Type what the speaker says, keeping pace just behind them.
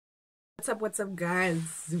What's up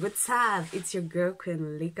guys, what's up? It's your girl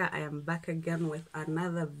Queen Lika. I am back again with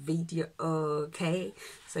another video. Okay,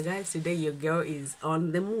 so guys, today your girl is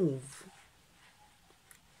on the move.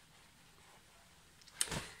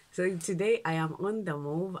 So today I am on the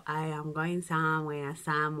move. I am going somewhere.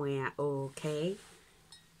 Okay,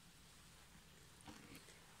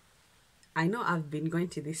 I know I've been going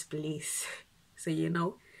to this place, so you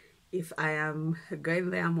know, if I am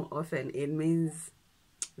going there more often, it means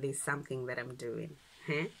there's something that I'm doing.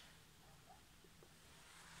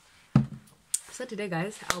 So today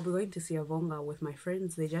guys, I'll be going to Siavonga with my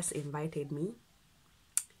friends. They just invited me,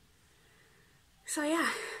 so yeah,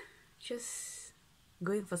 just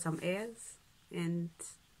going for some airs. And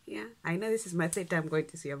yeah, I know this is my third time going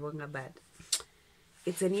to Siavonga, but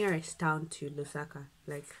it's the nearest town to Lusaka,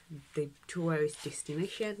 like the tourist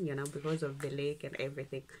destination, you know, because of the lake and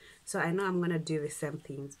everything. So I know I'm gonna do the same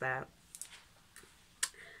things, but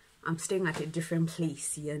I'm staying at a different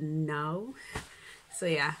place, you know. So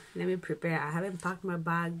yeah, let me prepare. I haven't packed my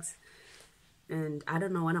bags, and I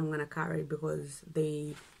don't know what I'm gonna carry because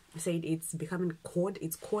they said it's becoming cold.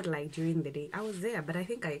 It's cold like during the day. I was there, but I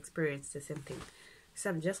think I experienced the same thing.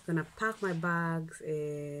 So I'm just gonna pack my bags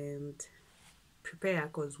and prepare,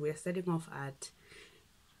 because we're starting off at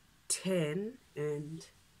 10 and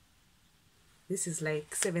this is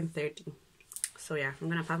like 7:30. So yeah, I'm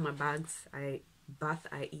gonna pack my bags. I bath,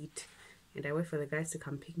 I eat, and I wait for the guys to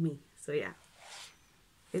come pick me. So yeah,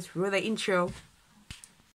 let's roll the intro.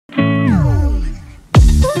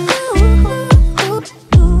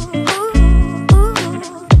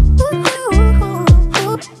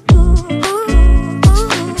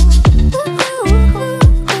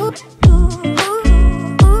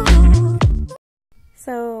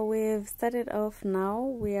 So we've started off now.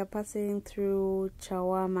 We are passing through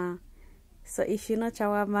Chawama. So if you know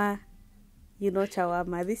Chawama, you know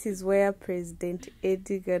Chawama. This is where President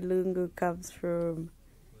Edgar Lungu comes from.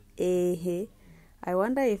 I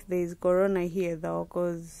wonder if there is corona here though,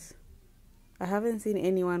 because I haven't seen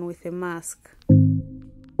anyone with a mask.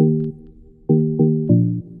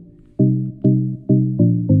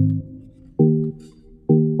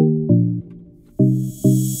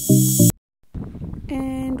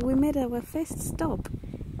 And we made our first stop.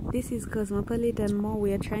 This is Cosmopolitan Mall.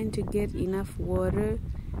 We are trying to get enough water,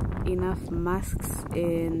 enough masks,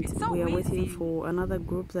 and we are waiting for another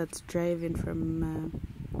group that's driving from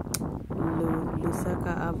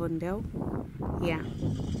Lusaka, Avondale. Yeah.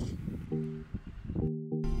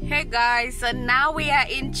 Hey guys, so now we are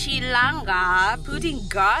in Chilanga, putting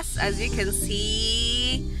gas, as you can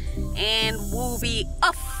see, and we'll be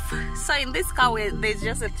off. So in this car, there's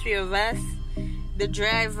just the three of us. The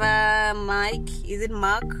driver, Mike, is it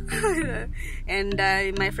Mark? And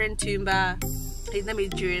my friend Tumba, his name is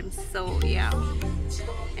James. So yeah,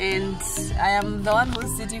 and I am the one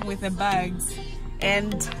who's sitting with the bags,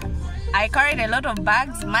 and I carried a lot of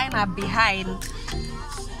bags. Mine are behind.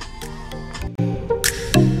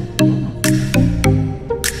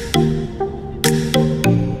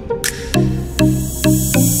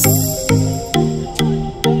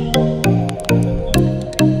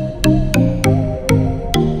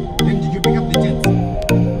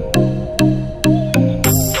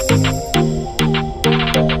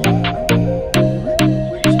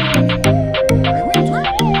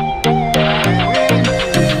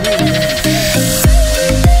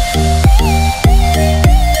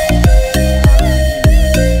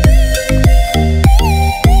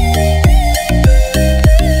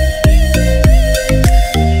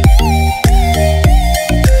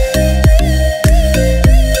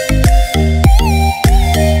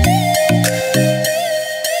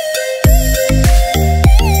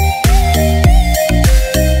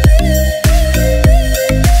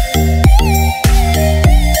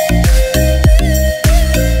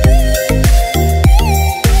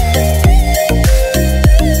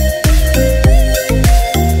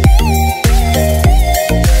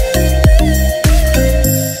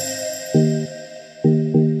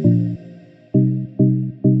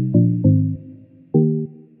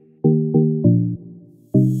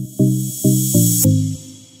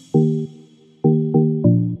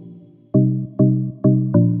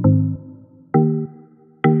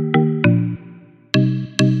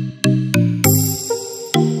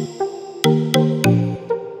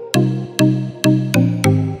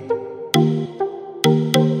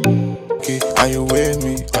 Are you with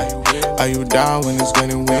me? Are you down when it's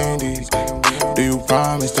getting windy? Do you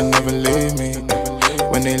promise to never leave me?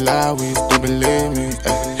 When they lie, will you still believe me?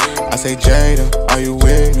 I say, Jada, are you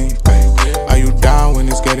with me? Are you down when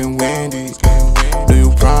it's getting windy? Do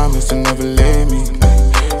you promise to never leave me?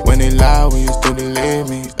 When they lie, will you still believe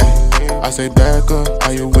me? I say Becca,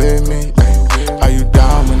 are you with me? Are you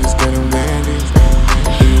down when it's getting windy?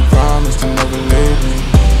 Do you promise to never leave me?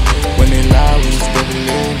 When they lie, we still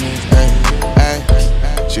believe me.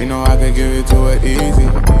 She know I could give it to her easy.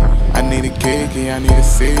 I need a Kiki, I need a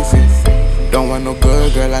CC. Don't want no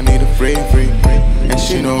good girl, I need a free. And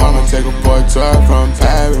she know I'ma take her for a tour from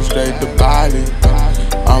Paris straight to Bali.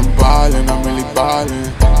 I'm ballin', I'm really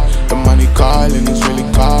ballin'. The money calling, it's really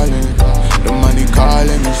calling. The money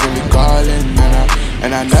calling, it's really calling.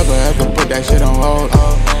 And I never ever put that shit on hold.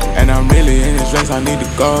 And I'm really in this race, I need to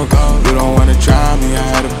go. You don't wanna try me, I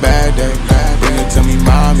had a bad day. Bring it to me,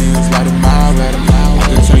 mommy, it's like a mile at a mile. I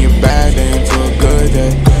can turn your bad day into a good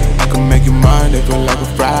day. I can make your Monday feel like a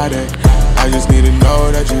Friday. I just need to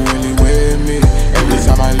know that you're really with me. Every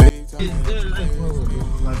time I leave.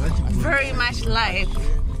 Very much life.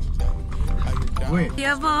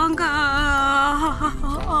 Siavonga.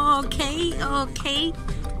 Okay.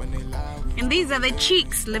 And these are the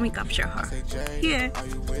cheeks. Let me capture her. Here.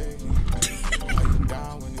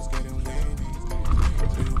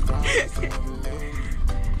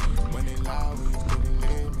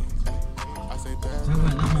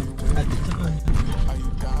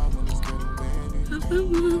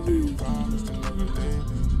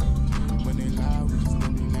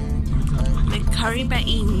 The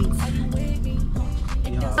Caribbeans.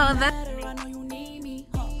 So that I know you need me,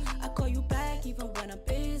 I call you back even when I'm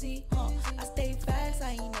busy, I stay fast,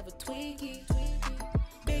 I ain't never tweaky.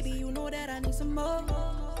 Baby, you know that I need some more.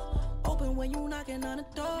 Open when you knocking on the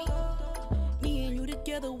door. Me and you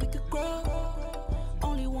together, we could grow.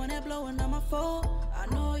 Only one that blowing on my phone. I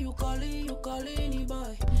know you calling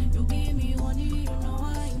boy. You give me money, you know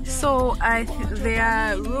I ain't. so there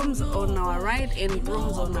are rooms on our right and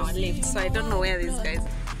rooms on our left. So I don't know where these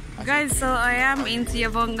guys. So I am in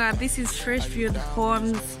Siavonga. This is Freshview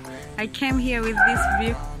homes. I came here with this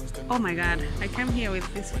vehicle. Oh my god, I came here with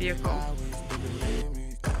this vehicle.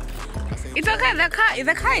 It's okay,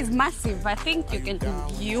 the car is massive. I think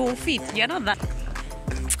you'll fit. You know that.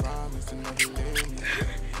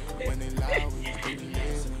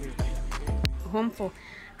 Home for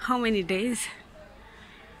how many days?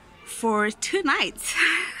 For 2 nights.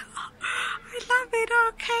 I love it.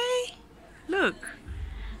 Okay, look.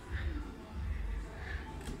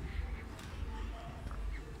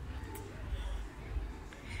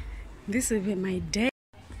 This will be my day.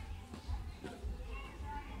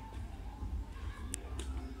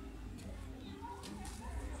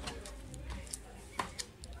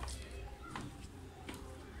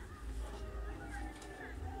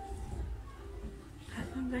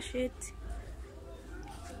 Shit.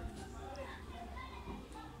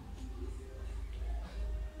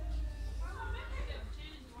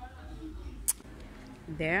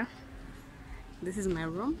 There. This is my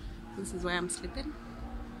room. This is where I'm sleeping.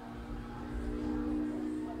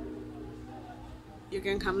 You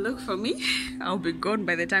can come look for me. I'll be gone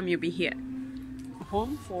by the time you'll be here.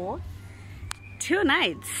 Home for 2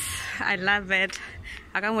 nights. I love it.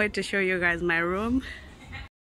 I can't wait to show you guys my room.